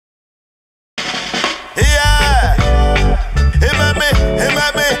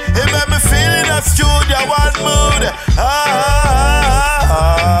a studio, one mood.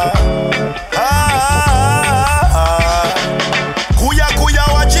 Kuya kuya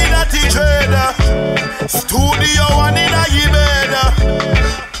watching a trader. Studio one in a bed.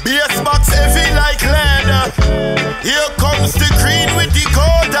 Bass box heavy like lead. Here comes the Cryin with the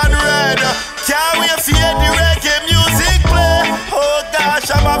gold and red. Can't wait to hear the reggae music play. Oh gosh,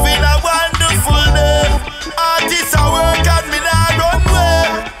 I'm having a wonderful day. Artists are work and me not run way.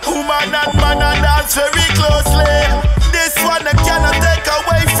 Woman and man and dance very closely. This one I cannot take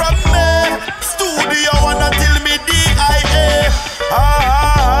away from me. Studio one until me DIA.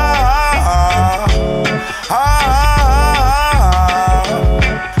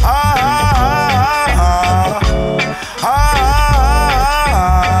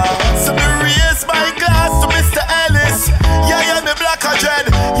 So me raise my glass to Mr. Ellis. Yeah, me Black or Dread.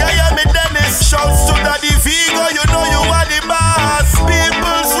 Yeah, me Dennis. Shouts to Daddy Vigo, you know you are the boss.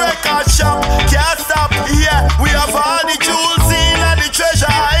 People's record shop, can't stop. Yeah, we have all the jewels in and the treasure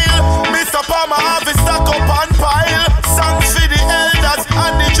aisle. Mr. Palmer have it stack up and pile. Songs for the elders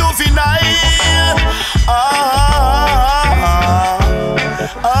and the juvenile.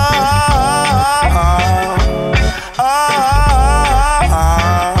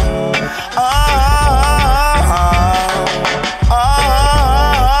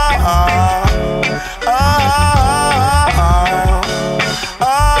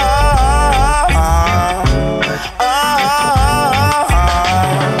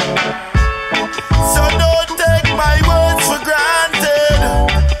 So don't take my words for granted.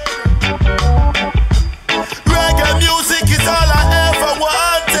 Reggae music is all I ever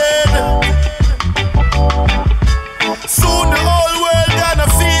wanted. Soon the whole world gonna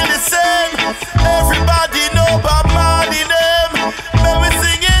feel the same. Everybody know Bob Marley name. Let me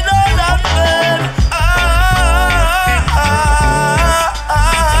sing it all and then.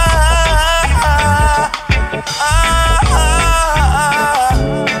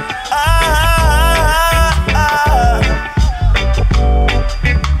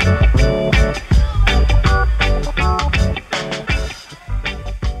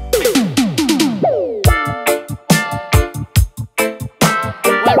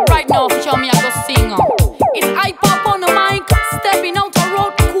 Well, right now, for sure, me I go sing. It's I pop on the mic, stepping out the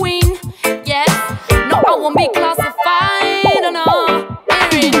road queen. Yes, no, I won't be classified, no.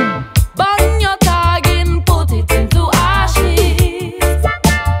 Hear it. Burn your tag and put it into ashes.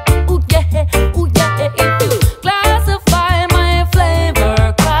 Ooh yeah, if you classify my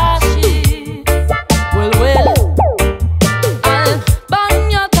flavor crashes. Well, I'll burn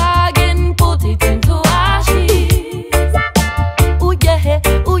your tag and put it into ashes. Ooh yeah,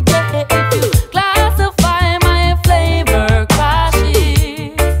 if you classify my flavor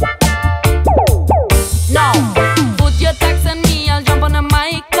crashes. Now, put your tax on me, I'll jump on the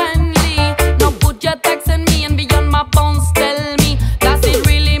mic kindly. Now put your tax on me and beyond my bounds, tell me, does it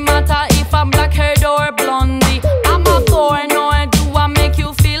really matter if I'm black haired or blondie? I'm a thorn or do I make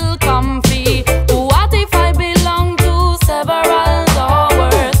you feel comfy? What if I belong to several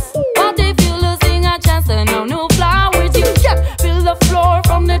doors? What if you're losing a chance to know new flowers? You can't feel the floor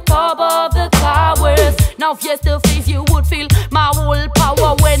from the top of the towers. Now face to face you would feel my whole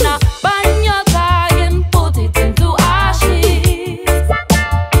power when I burn your tag and put it into ashes.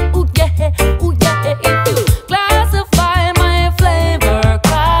 Ooh yeah, if you classify my flavor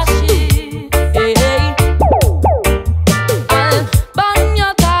crashes. Hey. I'll burn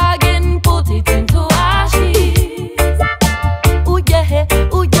your tag and put it into ashes. Ooh yeah, if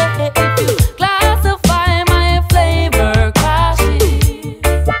you classify my flavor crashes.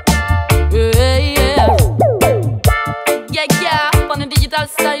 Yeah, on the digital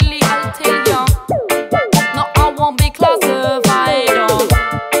style, I'll tell ya. No, I won't be classified.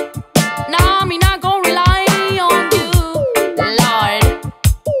 Nah, me not gon' rely on you, Lord.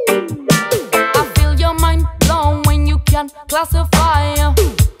 I feel your mind blown when you can classify.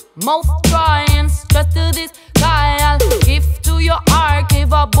 Mouth dry and stress to this guy. I'll give to your heart,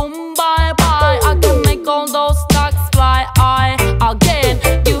 give a boom, bye bye. I can make all those stocks fly high again.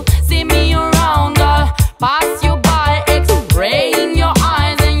 You see me around, I'll pass you by, X-ray in your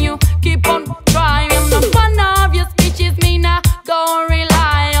eyes, and you keep on trying. The fun of your speeches, me not gon'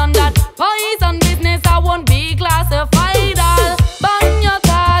 rely on that poison business. I won't be classified. I'll burn your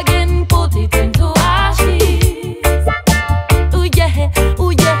tag and put it into ashes. Ooh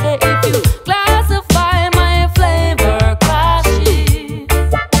yeah, if you classify my flavor crashes.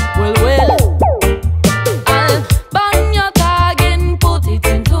 Well, I'll burn your tag and put it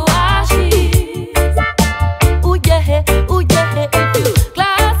into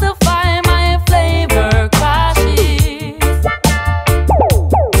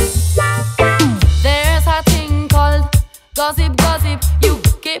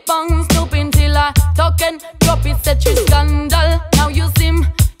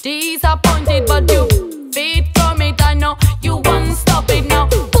Disappointed, but you feed from it. I know you won't stop it now.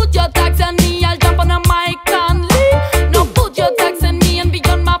 Put your tags on me, I'll jump on a mic and leave. No, put your tags on me and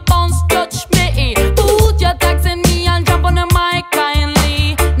beyond my bounds, touch me. Put your tags on me, I'll jump on a mic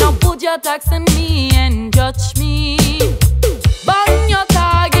kindly. Now put your tags on me and judge me. Burn your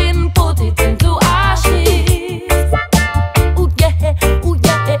tag and put it into ashes. Ooh yeah, ooh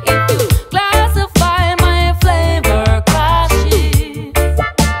yeah. If you classify my flavor crashes,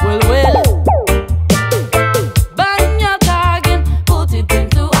 well. Burn your tag and put it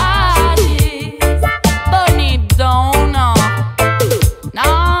into ashes. Burn it down now.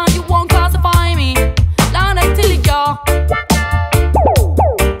 Nah, you won't classify me. Now I tell you,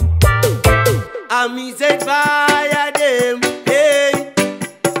 I'm set fire them, hey.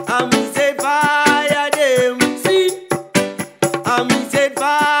 I'm set fire them, see. I'm set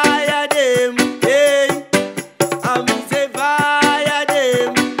fire them, hey. I'm set fire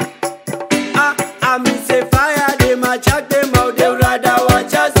them. I'm set fire them. I check them out. They rather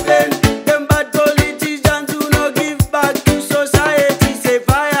watch us spend. Them bad politicians who no give back to society. Say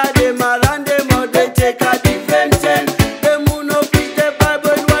fire them, I run them out. They take a different turn. Them who no preach the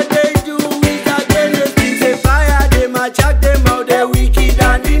Bible, what they do is against me. Say fire.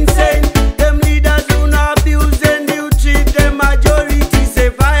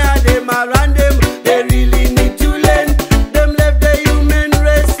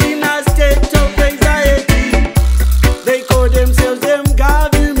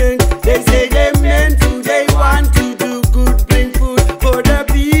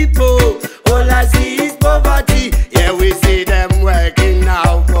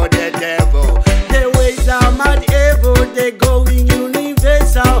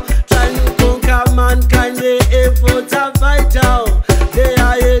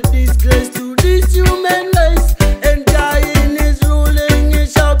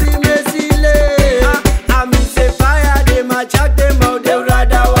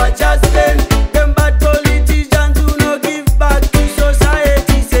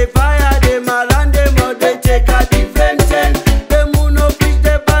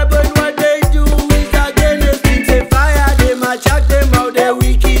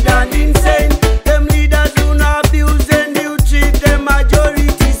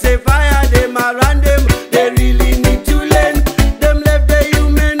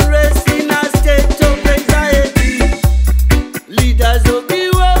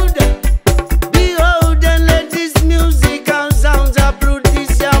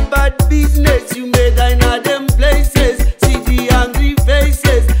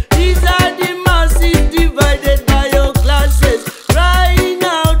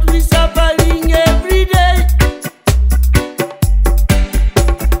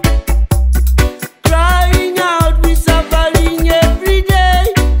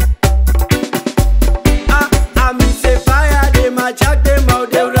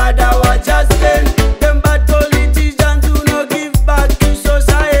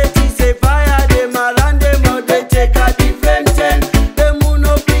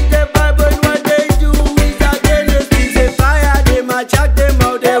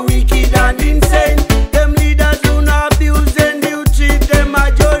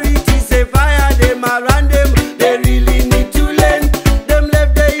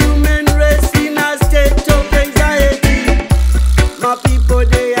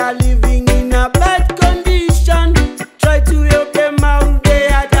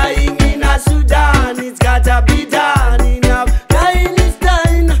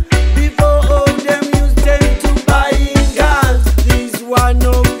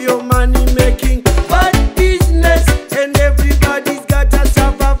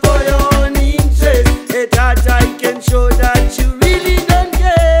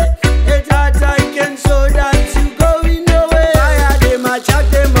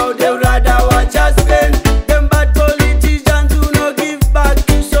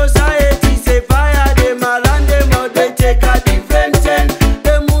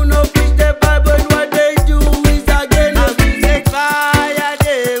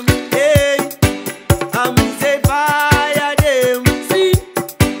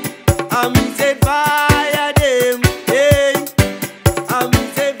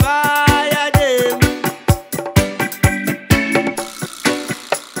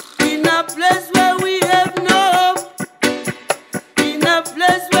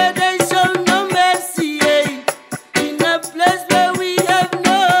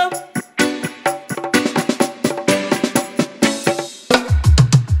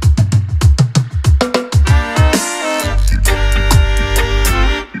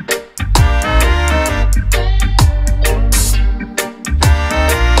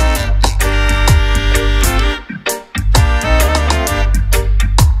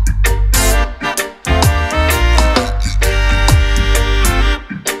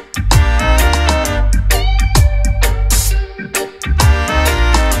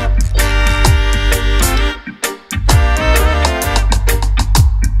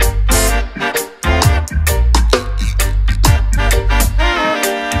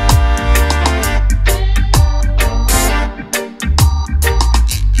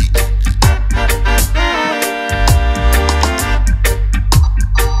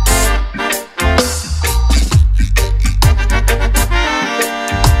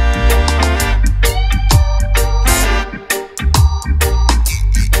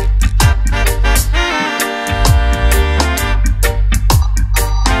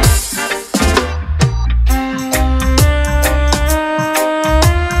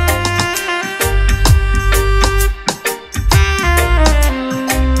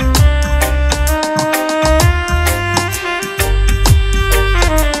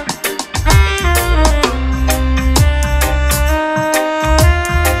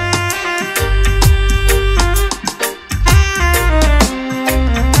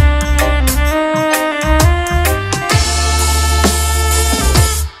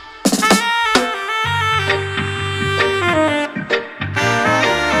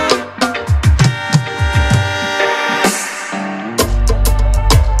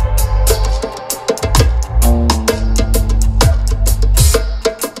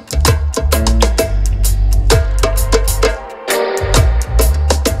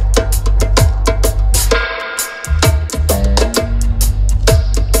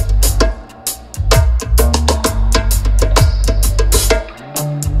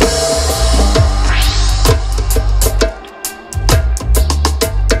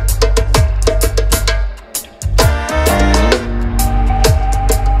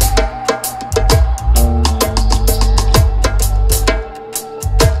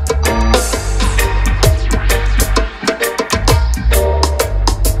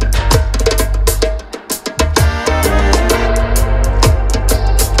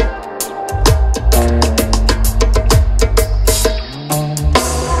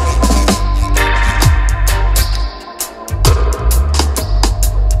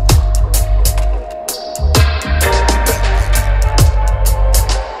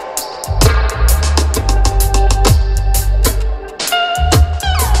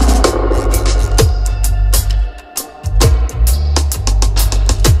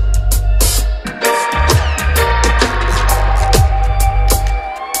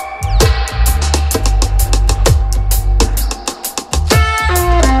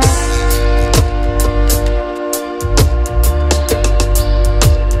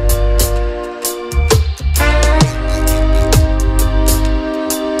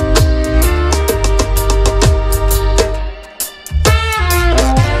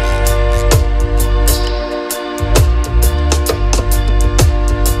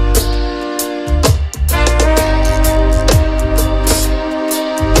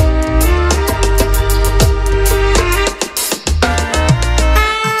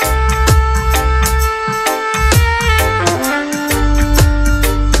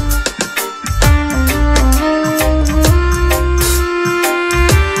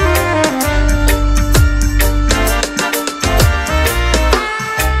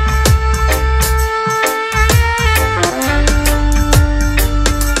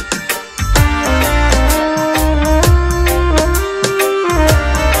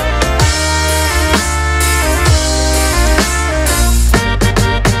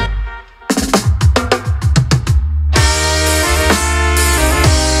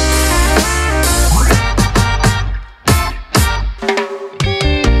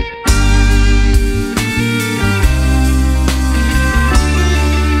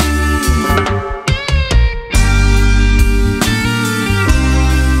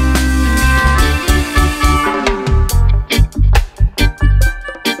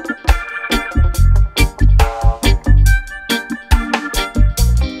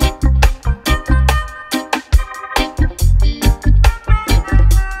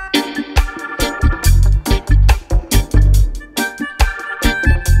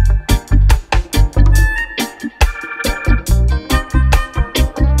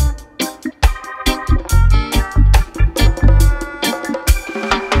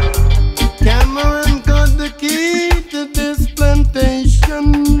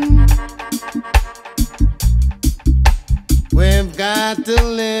 got to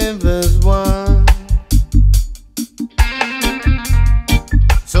live as one.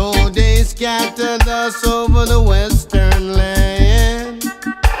 So they scattered us over the western land.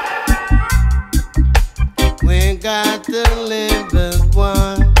 We got to live as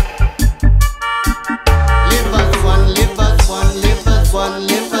one. Live as one, live as one, live as one,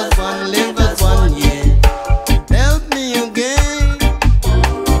 live as one, live as one, yeah. Help me again.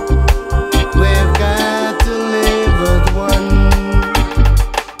 We've got to live as one.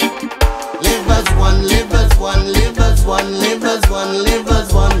 Live as one, live as one, live as one, live as one, live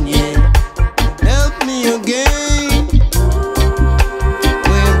as one, yeah. Help me again.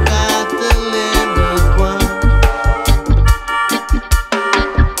 We've got to live as one.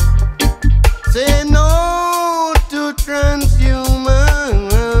 Say no to transhuman.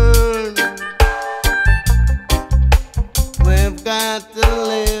 We've got to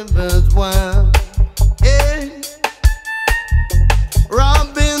live as one. Yeah.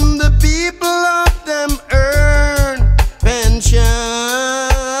 Robbing the people of them earn pension.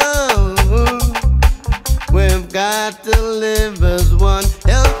 We've got to live as one.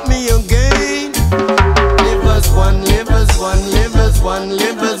 Help me again. Live as one, live as one, live as one,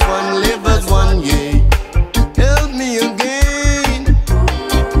 live as one, live as one, yeah. Help me again.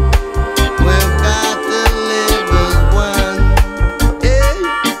 We've got to live as one. Yeah.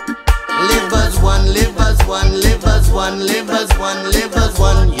 Live as one, live as one, live as one, live as one, live as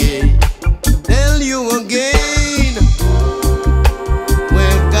one, yeah. Tell you again.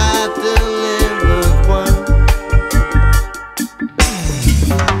 We've got to live as one.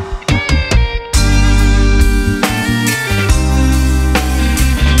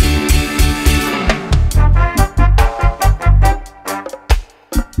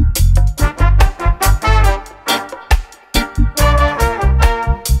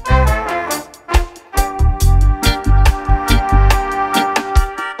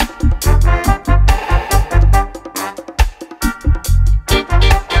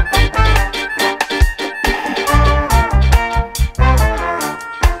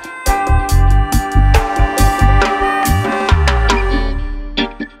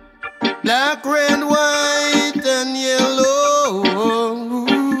 Black, red, white, and yellow,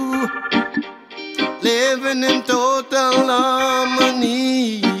 living in total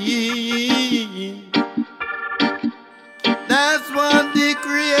harmony. That's what the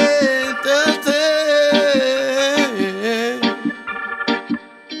Creator said.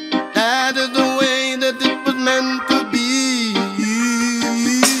 That is the way that it was meant to be.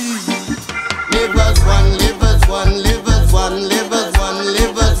 Live as one, live as one, live as one, live as one,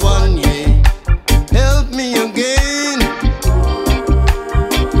 live as one, yeah. Help me again.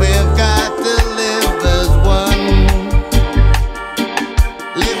 We've got to live as one.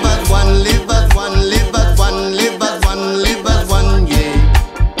 Live as one, live as one, live as one, live as one, live as one, yeah.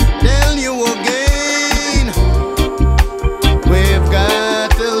 Tell you again. We've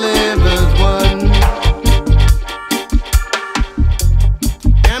got to live as one.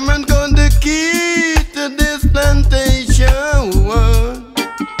 Cameron got the key to this plantation.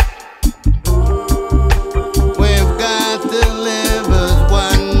 We've got to live as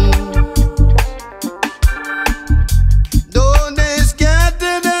one. Though they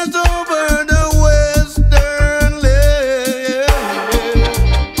scattered us over the western land,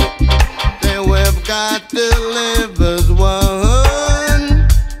 then we've got to live as one.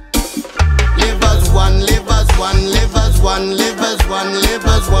 Live as one, live as one, live as one, live as one, live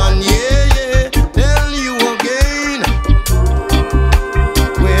as one, yeah, yeah. Tell you again.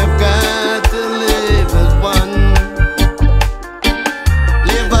 We've got to live as one.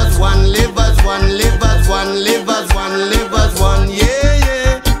 Live as one, live as one, live as one, live as one, live as one, yeah,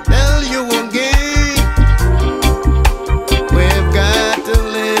 yeah. Tell you again. We've got to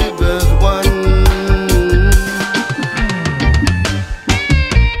live as one.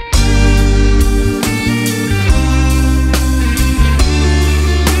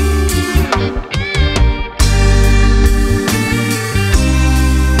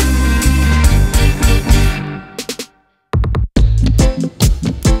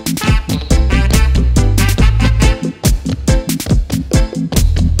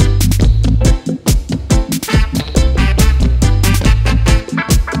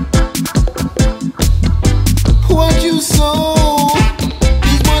 What you sow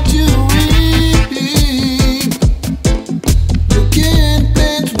is what you reap. You can't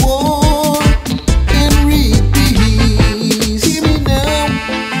plant war and reap peace. Hear me now,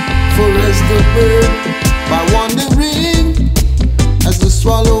 for as the bird by wandering, as the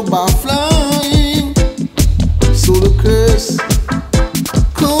swallow by flying, so the curse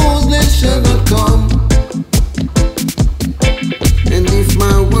cause they shall not come. And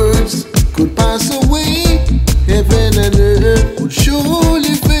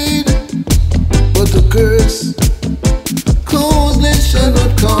shall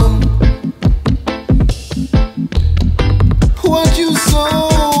not come. What you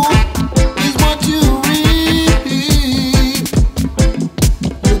sow is what you reap.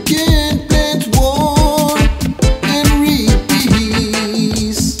 You can't plant war and reap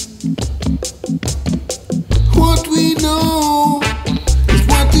peace. What we know is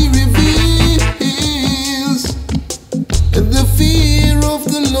what he reveals, and the fear of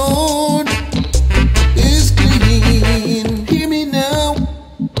the Lord is clean. Hear me now.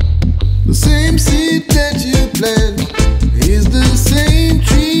 The same seed that you plant is the same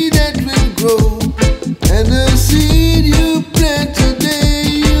tree that will grow, and the seed you plant today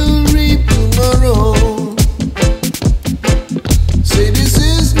you'll reap tomorrow. Say this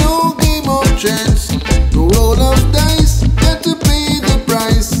is no game of chance, no roll of dice, got to pay the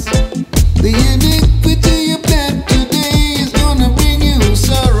price. The iniquity you plant today is gonna bring you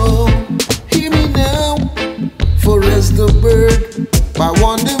sorrow. Hear me now. For as the bird by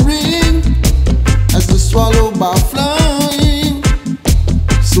wandering, as the swallow by flying,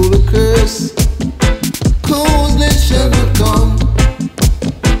 so the curse causeless shall not come.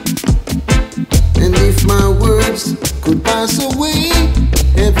 And if my words could pass away,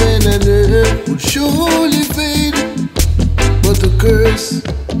 heaven and earth would surely fade, but the curse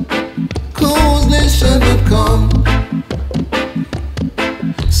causeless shall not come.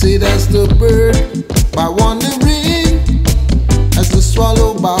 Say that's the bird by wandering, as the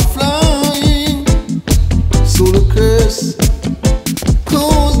swallow by flying, so the curse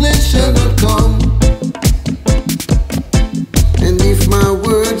causeless shall not come. And if my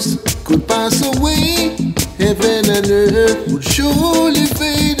words could pass away, heaven and earth would surely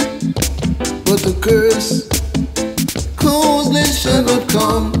fade, but the curse causeless shall not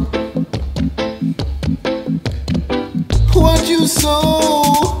come. What you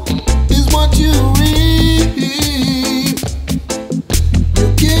sow is what you reap. You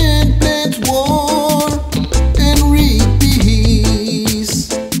can't plant war and reap peace.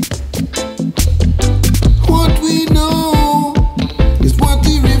 What we know is what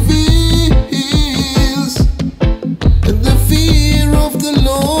he reveals, and the fear of the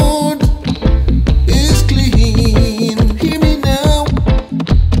Lord is clean. Hear me now.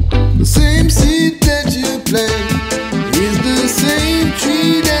 The same seed that you plant is the same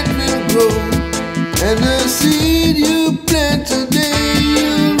tree that will grow, and the seed you plant today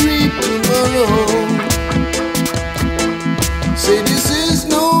you'll reap tomorrow. Say this is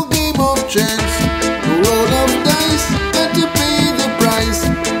no game of chance, no roll of dice, got to pay the price.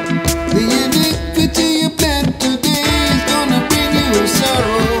 The iniquity you plant today is gonna bring you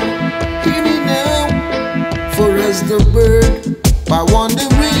sorrow. Hear me now. For as the bird by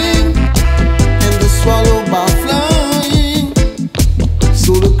wandering, and the swallow by flying,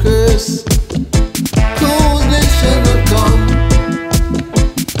 so the curse causeless shall not come.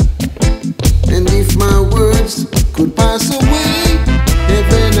 And if my words could pass away,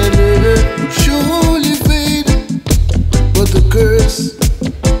 heaven and earth would surely fade, but the curse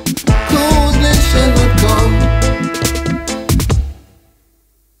causeless shall not come.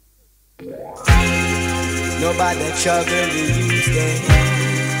 Nobody trouble the youth them.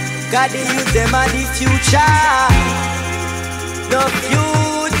 God the youth them are the future. No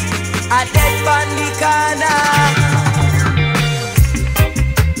youth are dead on the corner.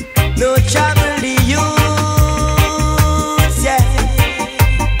 No trouble the youth, yeah.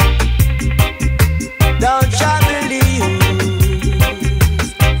 Don't trouble the youth,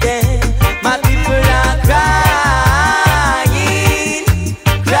 yeah. My people are crying,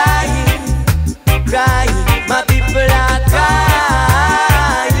 crying, crying. My people are crying,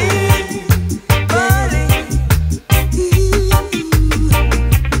 calling.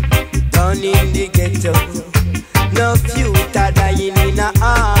 Down in the ghetto, no youth are dying in a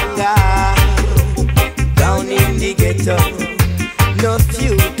hunger. Down in the ghetto, no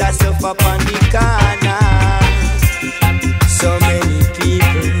youth are suffer upon the corner. So many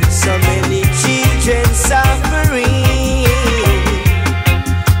people, so many children suffering.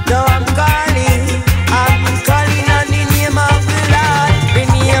 Now I'm calling on the name of the Lord, the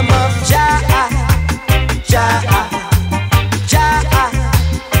name of Jah, Jah, Jah,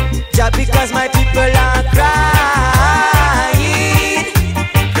 Jah, because my people are crying,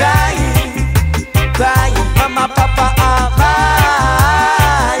 crying, crying. Mama, Papa are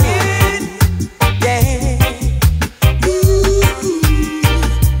crying, yeah.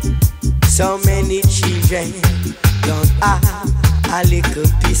 So many children don't have a little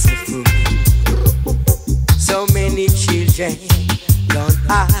piece of food. So many children don't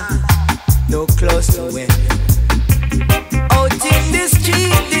have no clothes to wear. Out in the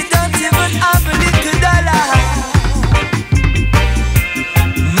street, they don't even have a little dollar.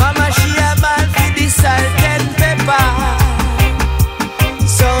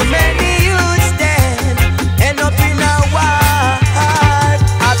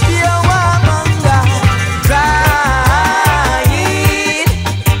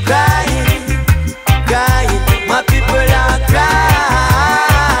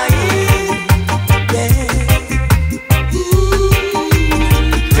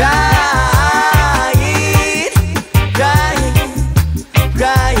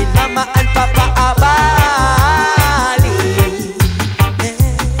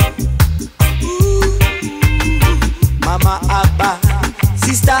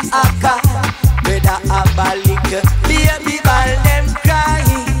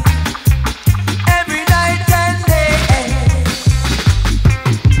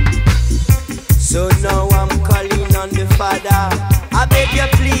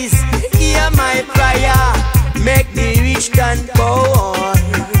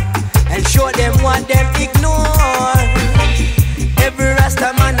 show them what them ignore. Every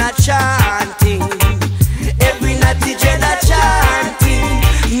Rasta man a chanting, every natty dread a chanting,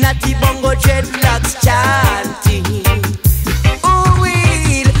 natty bongo dreadlocks chanting. Oh,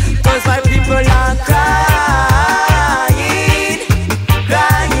 weed, cause my people are crying,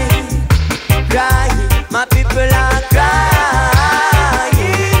 crying, crying. My people are crying,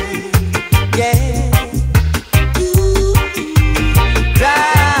 yeah. Ooh,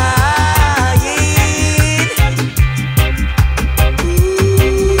 crying.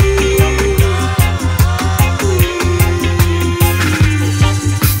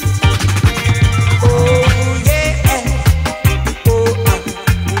 Oh yeah, oh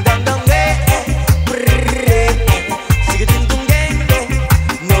dang dang yeah, sing ding dong yeah,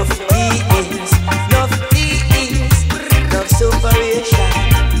 enough peace, enough separation.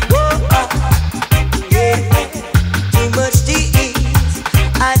 Oh yeah, too much tease.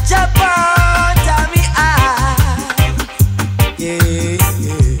 I jump out of me eye. Yeah, yeah,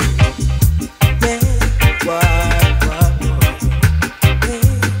 yeah. What,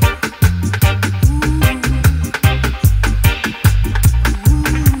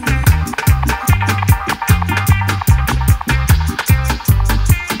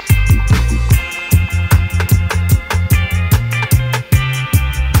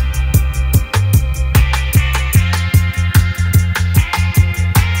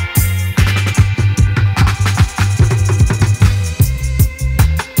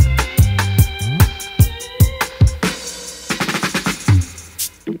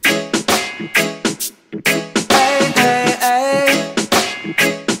 hey, hey, hey.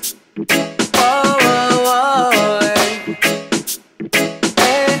 Oh, oh, oh.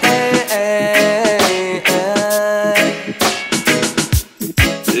 Hey, hey, hey, hey.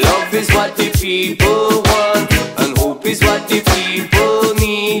 Love is what the people want, and hope is what the people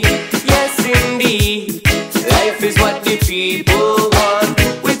need. Yes, indeed. Life is what the people want.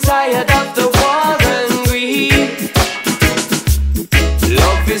 We're tired of the war and greed.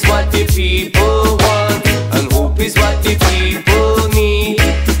 Love is what the people want, and hope is what the people need.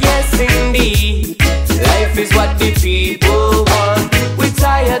 Yes, indeed. Life is what the people want. We're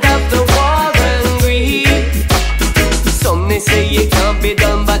tired of the war and greed. Some may say it can't be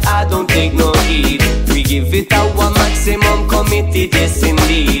done, but I don't take no heed. We give it our maximum committed, yes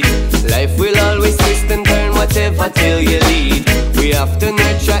indeed. Life will always twist and turn whatever till you lead. We have to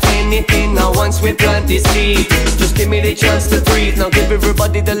nurture anything now once we plant the seed. Just give me the chance to breathe. Now give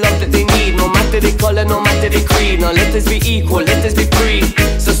everybody the love that they need. No matter the color, no matter the creed. Now let us be equal, let us be free.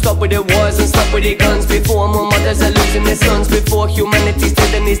 So stop with the wars and stop with the guns. Before more mothers are losing their sons, before humanity's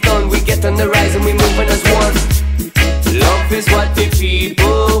dead and is done, we get on the rise and we moving as one. Love is what the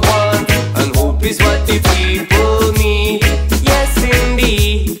people want, and hope is what the people need. Yes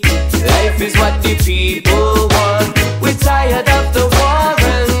indeed. Life is what the people want. We're tired of the war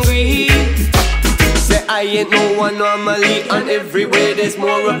and greed. Say I ain't no one normally, and everywhere there's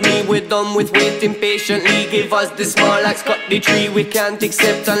more of me. We're done with waiting patiently. Give us the small axe, cut the tree. We can't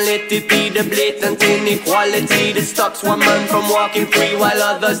accept and let it be the blatant inequality that stops one man from walking free while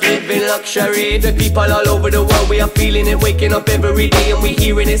others live in luxury. The people all over the world, we are feeling it, waking up every day and we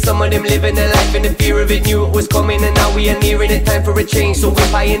hearing it. Some of them living their life in the fear of it, knew it was coming and now we are nearing it. Time for a change, so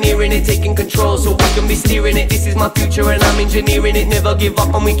we're pioneering it, taking control so we can be steering it. This is my future and I'm engineering it. Never give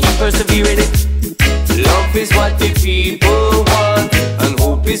up and we keep persevering it. Love is what the people want, and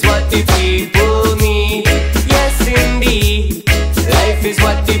hope is what the people need. Yes indeed. Life is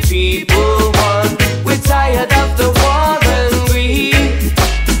what the people want. We're tired of the war and greed.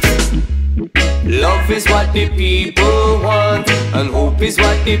 Love is what the people want, and hope is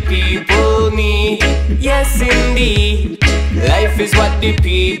what the people need. Yes indeed. Life is what the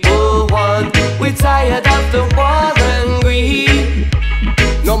people want. We're tired of the war and greed.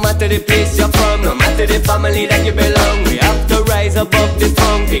 No matter the place you're from, no matter the family that you belong, we have to rise above the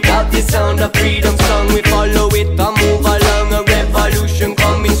tongue. Pick out the sound of freedom song. We follow it and move along. A revolution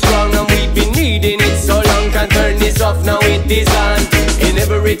coming strong, and we've been needing it so long. Can't turn this off, now it is on. In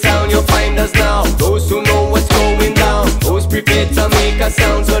every town you'll find us now. Those who know what's going down, those prepared to make a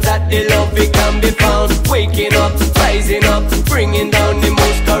sound so that the love it can be found. Waking up, rising up, bringing down the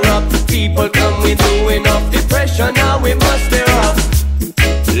most corrupt people. Come, we do enough. Depression now we must stay up.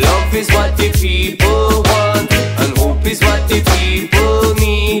 Love is what the people want, and hope is what the people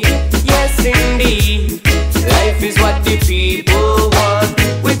need. Yes indeed. Life is what the people want.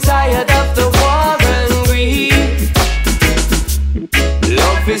 We're tired of the war and greed.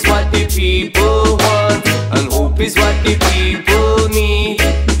 Love is what the people want, and hope is what the people need.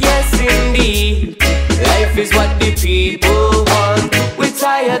 Yes indeed. Life is what the people want. We're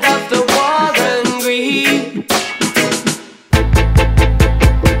tired of the war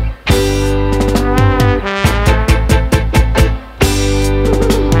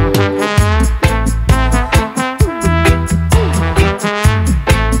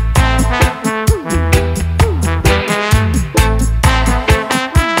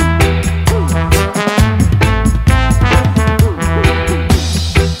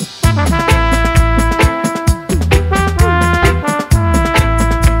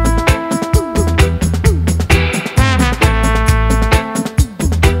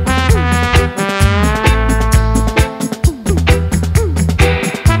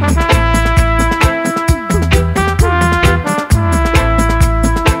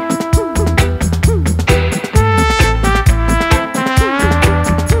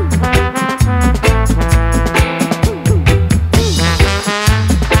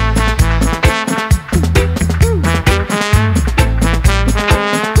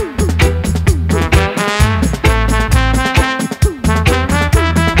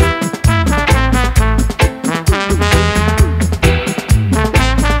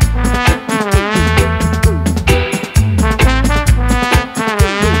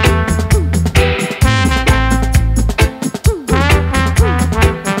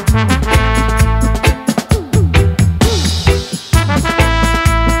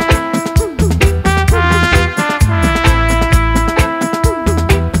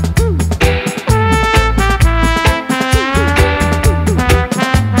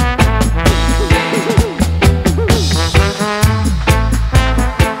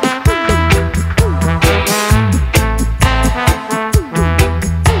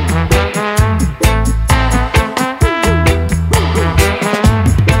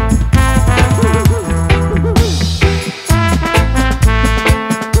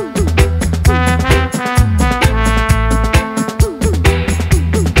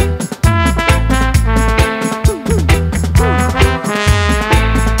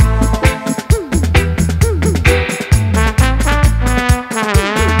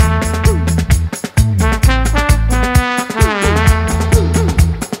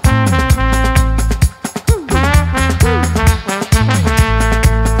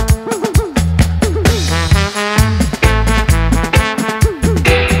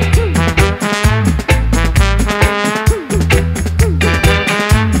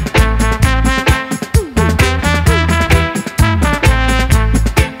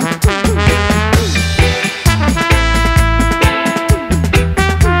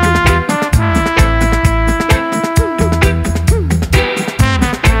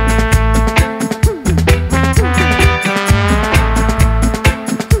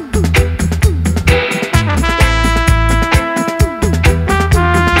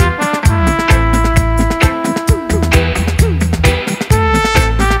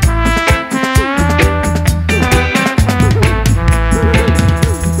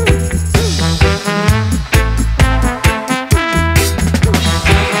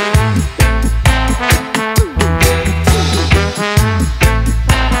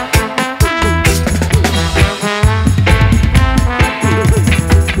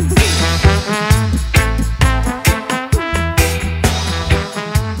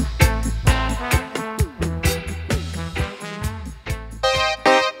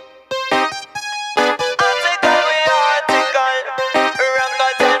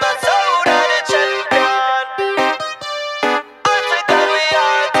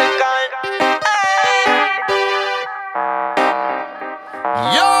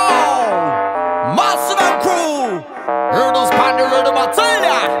the rhythm, I tell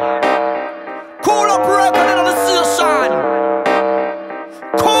ya. Cool up record in the station.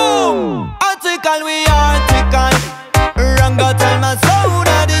 Come, article we article. Ranga tell my sound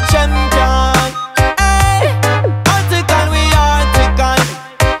of the champion. Hey, article we article.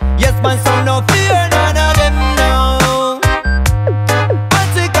 Yes, my son no fear none of them now.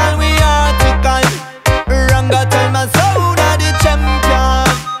 Article we article. Ranga tell my sound of the champion.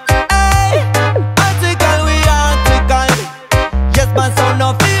 Hey, article we article. Yes, my son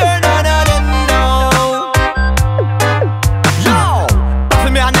no fear none of them now. Yo, for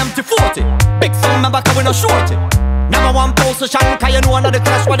me an empty 40. Big son, my back and we no shorty. Number one position, cause you know another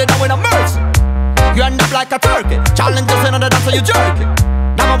clash, what they know in a mercy. You end up like a turkey, challenges in another dance so you jerky.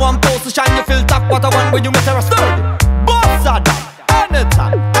 Number one position, you feel tough, what I want when you miss her sturdy. Boss are done,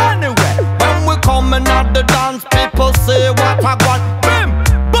 anytime, anywhere. When we coming out the dance, people say what I want. Bim,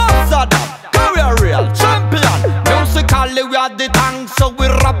 boss are done, career real, champion. Musically we are the tank, so we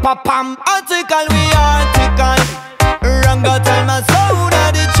rap a pam. Article we article. Ranga tell my sound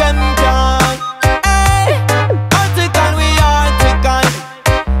of the champion.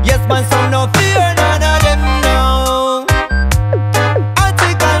 Yes, my son, no fear none of them now.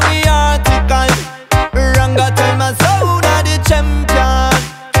 Article we article. Ranga tell my sound of the champion.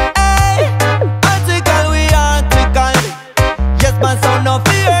 Hey, article we article. Yes, my son, no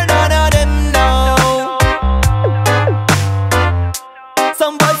fear none of them now.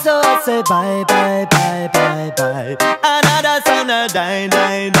 Some boys so say bye, bye, bye, bye, bye. Another son a die,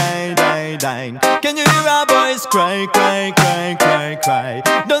 die, die, die, die. Can you hear our boys cry, cry, cry, cry, cry?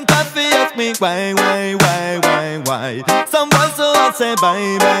 Don't have to ask me why, why, why, why, why? Some boys so I say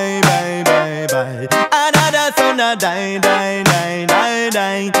bye, bye, bye, bye, bye. Another son a die, die, die, die,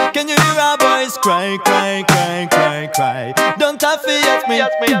 die. Can you hear our boys cry, cry, cry, cry, cry? Don't have to ask me,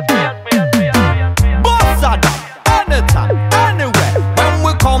 boss are done, anytime, anywhere. When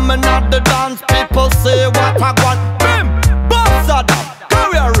we coming out the dance, people say what I want. Bim, boss are done,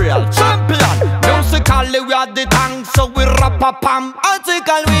 career real, champion. Musically we are the tank, so we rap a pam.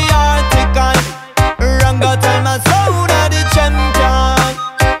 Article we article. Ranga tell my sound of the champion.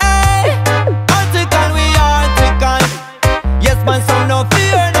 Hey, article we article. Yes, my son no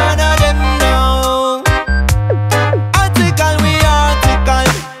fear none of them now. Article we article.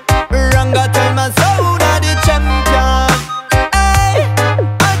 Ranga tell my sound of the champion. Hey,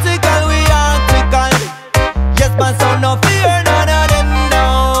 article we article. Yes, my son no fear none of them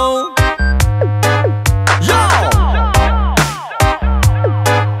now. Yo.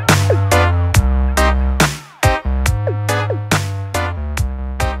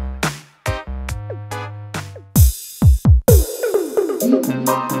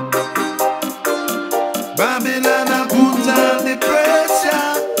 Babylon I put on the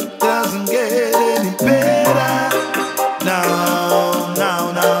pressure, doesn't get any better. No, no,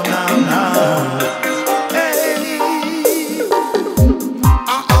 no, no, no. Hey,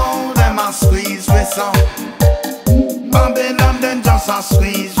 them a squeeze with some. Babylon them just a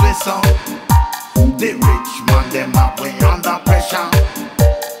squeeze with some. The rich man them up way under pressure.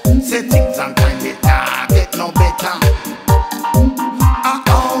 Say things and time it nah get no better.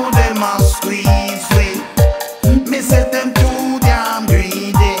 Them a squeeze with. Me say them too damn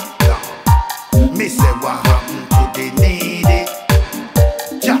greedy. Me say what happened to the needy?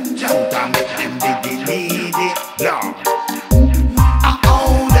 Jump and make them the needy. Lord,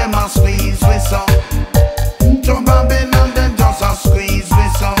 them a squeeze with some. To Babylon them just a squeeze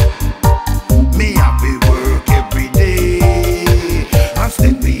with some. Me have to work every day, and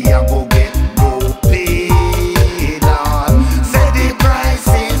still we a go get no pay. Lord, say the price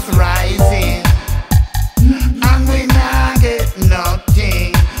is rising, and we not get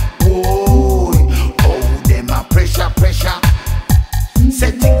nothing. Oh, them a pressure, pressure.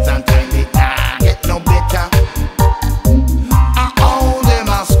 Say things and time it nah get no better. Them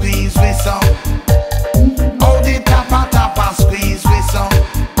a squeeze with some. Oh, the tapper squeeze with some.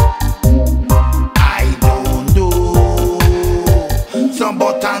 I don't know. So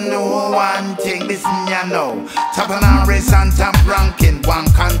but I know one thing, listen ya know. Tapping and race and tap ranking. One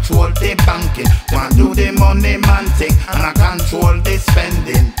control the banking, one do the money man thing, and I control the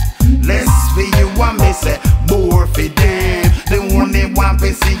spending. Less for you and me say more for them. The only one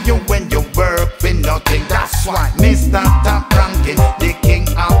to see you when you work for nothing. That's why Mr. Top Ranking, the king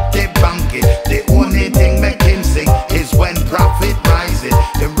of the banking. The only thing make him sing is when profit rises.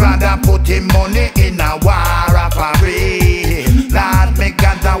 He rather put him money in a war of a rain. Lord, me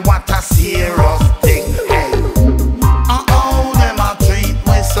gather what a serious thing. Hey, them a treat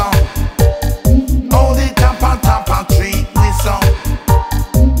with some. Oh, the tapper treat with some.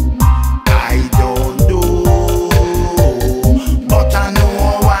 I don't know.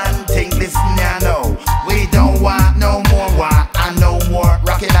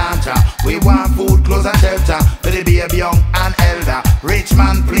 Rich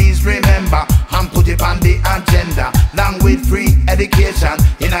man, please remember and put it on the agenda. Long with free education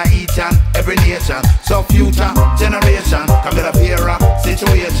in each and every nation. So future generation can get a fairer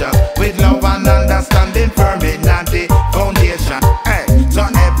situation with love and understanding firm in the foundation. Hey, so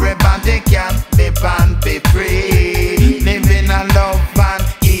everybody can live and be free, living a love and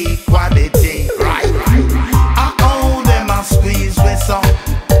equality. Right. Oh, them a squeeze with some.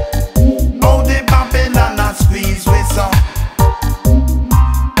 Oh, the Babylon a squeeze with some.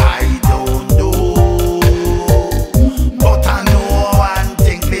 I don't know, but I know one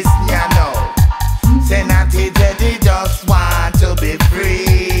thing, listen, you know. Say that they just want to be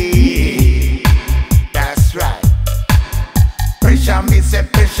free. That's right. Pressure, me say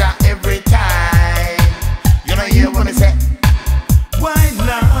pressure every time. You know, hear what me say? Why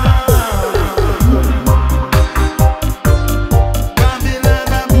not?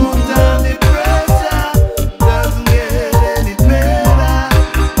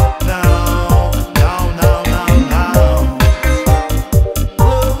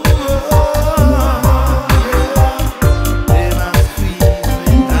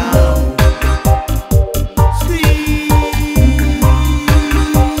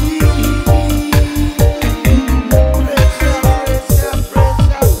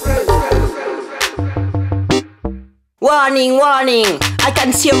 Warning, warning, I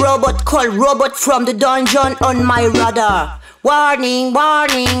can see a robot called Robot from the dungeon on my radar. Warning,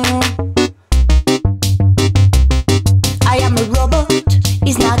 warning. I am a robot,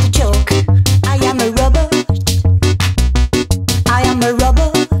 it's not a joke. I am a robot. I am a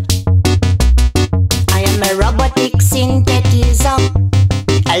robot. I am a robotic synthetizer,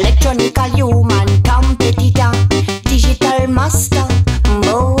 electronical human competitor, digital master,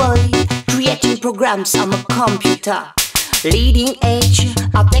 boy, creating programs on a computer. Leading edge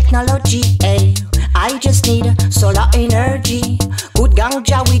of technology, eh? I just need solar energy. Good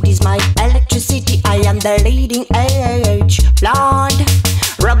ganja weed is my electricity. I am the leading edge. Lord,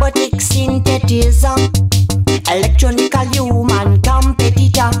 robotic synthetizer, electronical human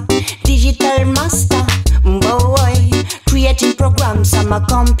competitor, digital master, boy, creating programs on my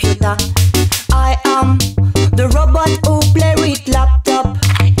computer. I am the robot who play with laptop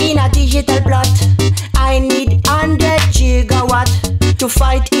in a digital plot. I need 100 gigawatt to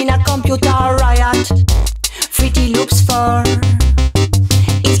fight in a computer riot. Freddy looks for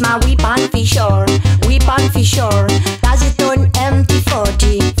it's my weapon for sure. Weapon for sure. Does it on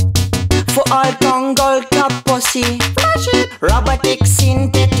MT40 for all Congo cup pussy. Robotic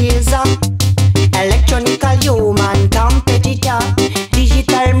synthetizer, electronical human competitor,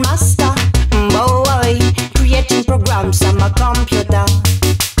 digital master, boy, creating programs on my computer.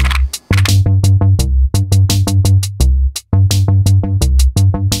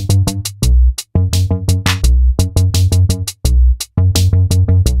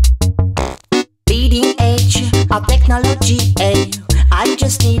 Leading edge of technology, eh? I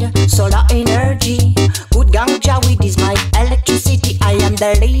just need solar energy. Good ganja weed is my electricity. I am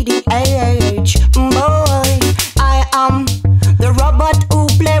the leading edge, boy. I am the robot who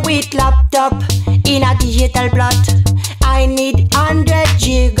play with laptop in a digital plot. I need 100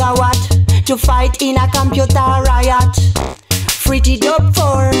 gigawatt to fight in a computer riot. Freddy dub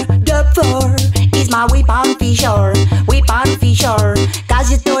 4 is my weapon for sure. Weapon for sure.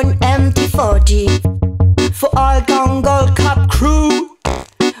 Cause it on MT40 for all Congo Cup crew.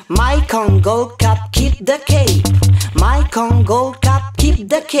 My Congo Cup keep the cape. My Congo Cup keep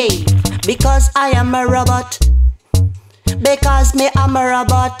the cape. Because I am a robot. Because me I'm a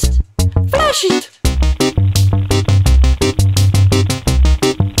robot. Flash it.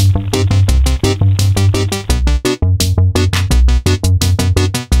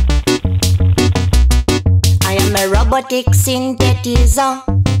 I am a robotic synthetizer,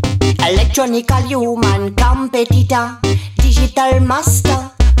 electronical human competitor, digital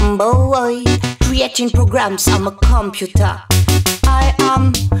master, boy, creating programs on my computer. I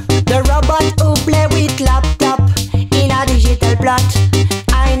am the robot who play with laptop in a digital plot.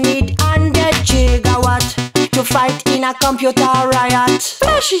 I need 100 gigawatt to fight in a computer riot.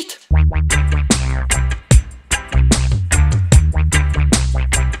 Flash it!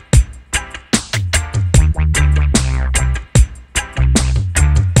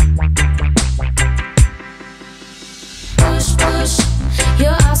 Push, push, you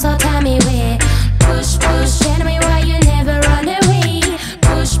also tell me where. Push, push, tell me why you never run away.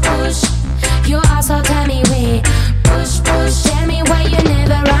 Push, push, you also tell me where. Push, push, tell me why you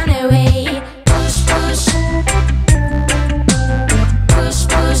never run away. Push, push, push,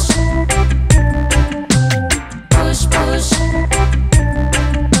 push,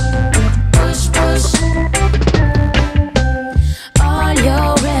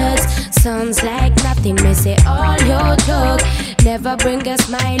 sounds like nothing. Me say all your talk never bring a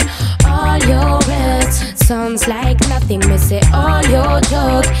smile. All your words sounds like nothing. Me say all your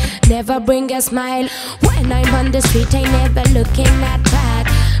talk never bring a smile. When I'm on the street, I never looking at back.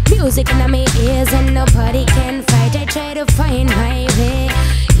 Music in my ears and nobody can fight. I try to find my way,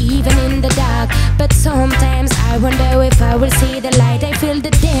 even in the dark. But sometimes I wonder if I will see the light. I feel the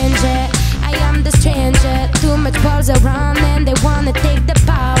danger, I am the stranger. Too much balls around and they wanna take the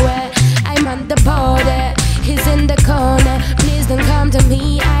power. I'm on the border, he's in the corner. Please don't come to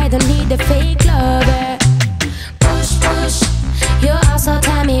me, I don't need a fake lover. Push, push, you also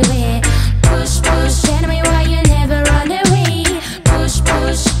tell me where. Push, push, tell me why you never run away. Push,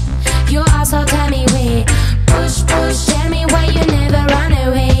 push, you also tell me where. Push, push, tell me why you never run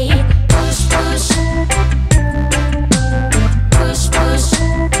away. Push, push, push, push,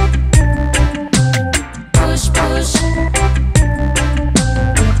 push, push,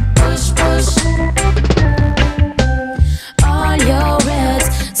 push, push. All your words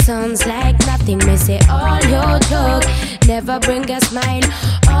sounds like nothing. Me say all your talk never bring a smile.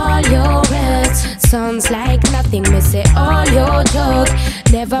 All your words sounds like nothing. Me say all your talk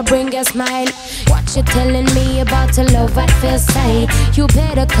never bring a smile. What you telling me about a love at first sight? You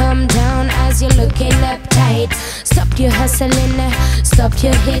better come down as you're looking uptight. Stop your hustling, stop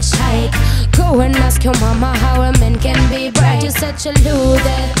your hitchhike. Go and ask your mama how a man can be bright. You're such a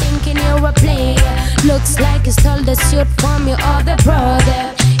loser, thinking you're a player. Looks like you stole the suit from your other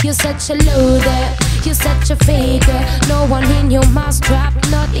brother. You're such a loser, you're such a faker. No one in your mousetrap,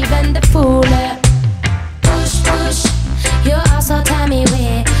 not even the fooler. Push, push, you also tell me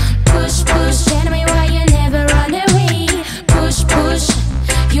where. Push, push, tell me why you never run away. Push, push,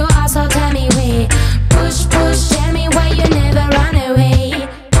 you also tell me where. Push, push, tell me why you never run away.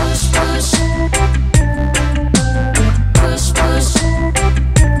 Push, push, push, push,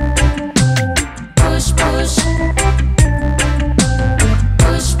 push, push, push,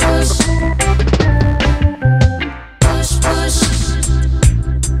 push, push, push.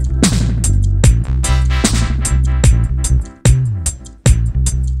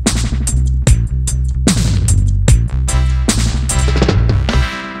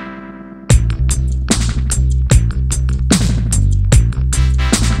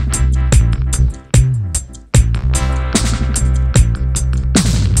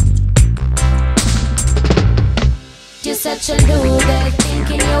 Such a loser,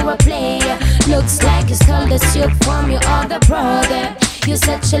 thinking you're a player. Looks like you stole the suit from your other brother. You're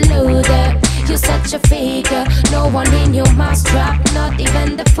such a loser, you're such a faker. No one in your mousetrap, not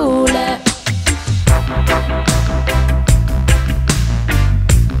even the fooler.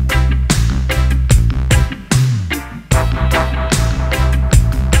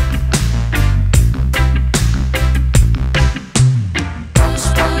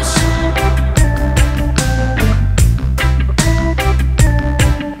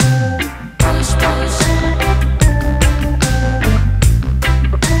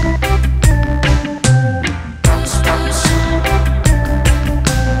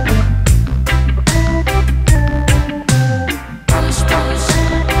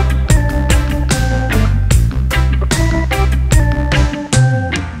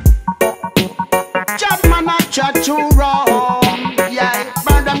 Chat too wrong, yeah.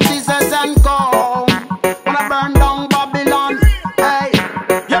 Burn them scissors and go. Wanna burn down Babylon, hey.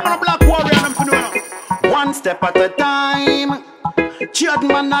 Yeah, man, a black warrior, them for doing. One step at a time. Chat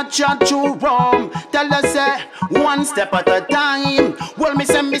man a chat too wrong. Tell us say one step at a time. Well, me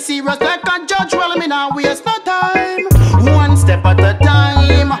say me serious like a judge. Well, me not waste no time. One step at a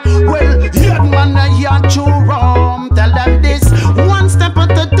time. Well, yet man a chat too wrong. Tell them this. One step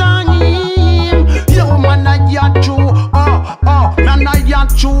at a time. Man a yacht you, man a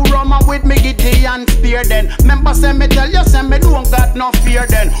yacht you. Roma with me giddy and spear then. Remember say me tell you say me don't got no fear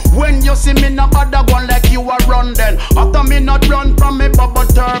then. When you see me no bother one like you a run then. After me not run from me bubble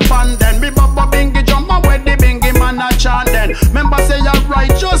turban then. Me bubble bingy jump away the bingy man a chant then. Remember say your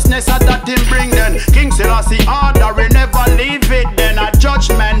righteousness a that him bring then. King Selassie order he never leave it then. A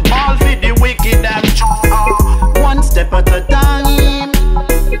judgment ball for the wicked them. One step at a time.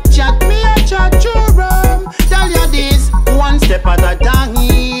 Chat me a chat you. Tell you this, one step at a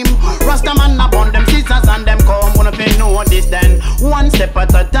time. Rasta man upon them sisters and them come. Wanna be know this then. One step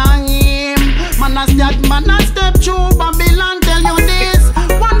at a time. Man a step through Babylon. Tell you this,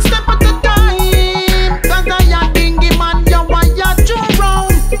 one step at a time. Cause I a dingy man, you want ya to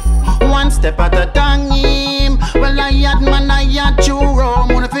round. One step at a time.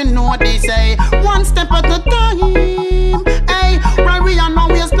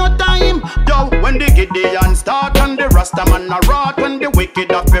 the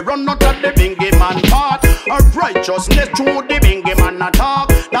wicked have to run out of the bingy man part. Of righteousness through the bingy man attack.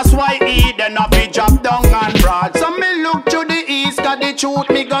 That's why Eden have to drop down and broad. So me look to the east, cause the truth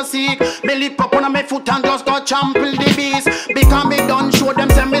me go seek. Me lift up on my foot and just go trample the beast. Because me done show them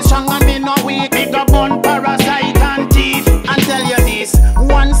say me strong and me no weak. Me go burn parasite and thief. And tell you this,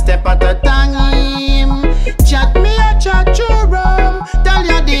 one step at a time. Chat me a chat you rum. Tell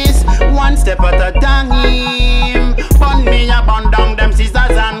you this, one step at a time. Bun me a bun down them scissors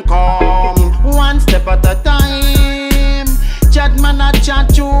and come. One step at a time. Chat man a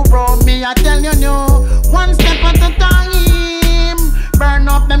chat you rum. Me a tell you no. One step at a time. Burn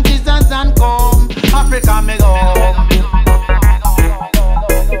up them scissors and come. Africa me go.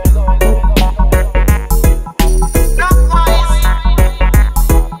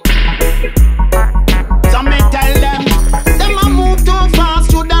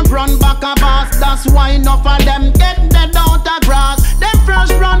 That's why enough of them get dead out of grass. Them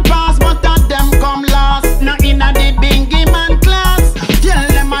first run past, but of them come last. Now inna the bingy man class. Tell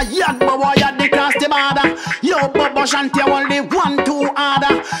them a yard boy at the class the border. Yo Bobo Shanty only 1, 2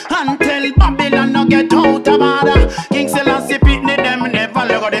 order. Until Babylon no get out of order. King Selassie Pitney them never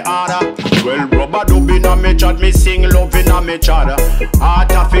let go the order. Well rubber dub inna me chat, me sing love inna me chat.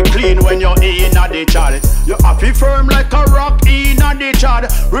 Heart have to clean when you're inna the chat. You have to firm like a rock inna the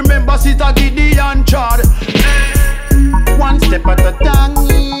chat. Remember Sister Gideon Chad. One step at a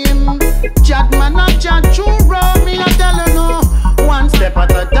time. Chat man a chat churro. Me a tell you no. One step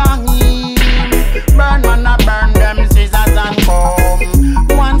at a time. Burn man a burn them scissors and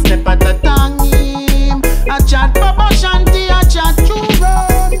come. One step at a time. A chat Baba Shanty a chat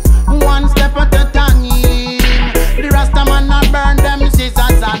churro. One step at a time. The Rasta man a burn them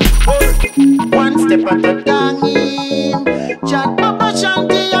scissors and come. One step at a time. Chat Baba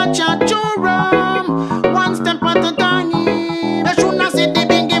Shanty a chat churro. One step at a time. They should not see the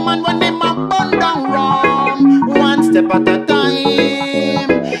bingy man when they man burn down rum. One step at a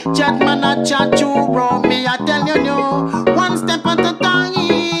time. Chat man a chat churro. Me a tell you no. One step at a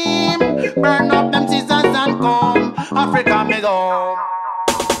time. Burn up them scissors and come. Africa me go.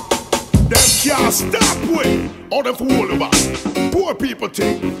 Them can't stop with all them fool about. Poor people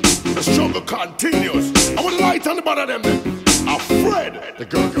think the struggle continues. I would light on the bottom of them. Afraid the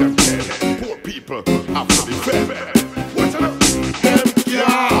girl them dead. Poor people have to be fed. What's up? Them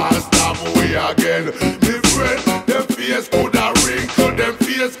can't stop we again. Me friend, them face could have wrinkle, them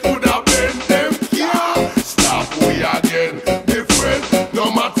face could have bend. Them can't stop we again. Me friend,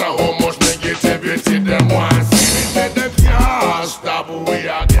 no matter how much negativity them want see me, them can't stop we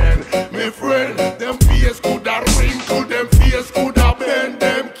again. Me friend, them face could have wrinkle, them face could have bend.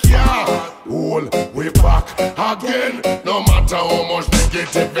 Them can't hold we back again. No matter how much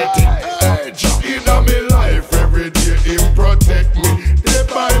negativity edge in my life, every day him protect me. They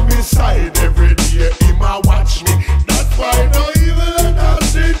by me side every day, him a watch me. That's why no evil and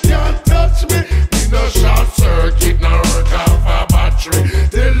nothing can touch me. In a short circuit, no work off a battery.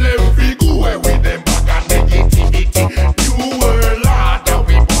 Tell them we go away with them back and negativity. You were Lord that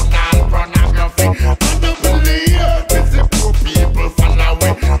we burn all pornography. And the believe it's the poor people fan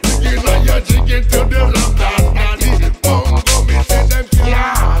away. Jigging on your jigging to the love that nanny. Mungo me say them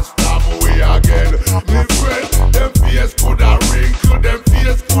can't stop we again. Me friend, them face could have wrinkle, them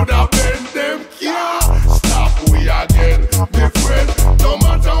face could have bend. Them can't stop we again. Me friend, no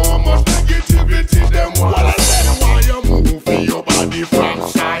matter how much negativity them want. Well, I said why you move your body from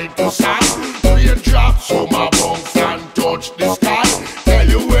side to side. Rain drops so my bones and touch the sky. Tell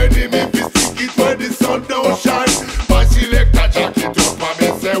you enemy if you stick it when the sun don't shine. My selector jacket up and me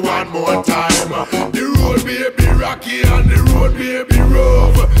say one more time. The road may be rocky and the road may be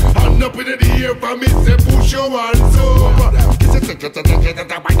rough. And up in the air for me say push your hands up.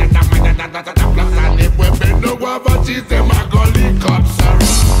 And if we bend no guava cheese, them a go lick up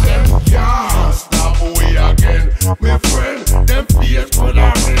sorrow. Them can't stop we again. Me friend, them face could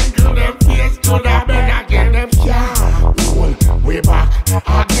have wrinkle, them face could have bend again. Them can't hold we back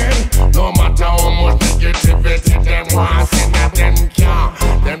again. No matter how much negativity them want, say that them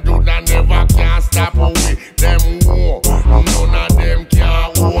can't. Them do that never can't stop we. Them won't. None of them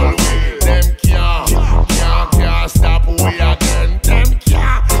can't hold we. Them can't stop we again. Them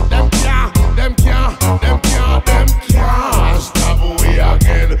can't stop we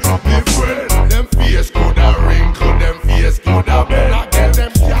again. Me friend, them face could have wrinkle, them face could have bend again.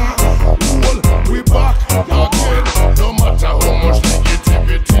 Them can't hold we back again. No matter how much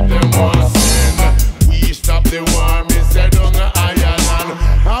negativity them want send, we stop the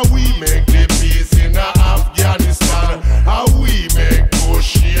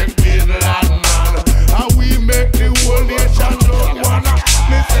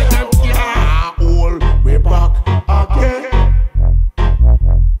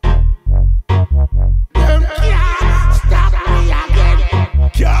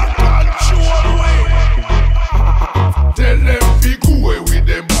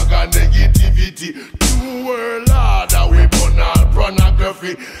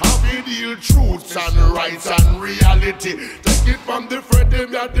quality. Take it from the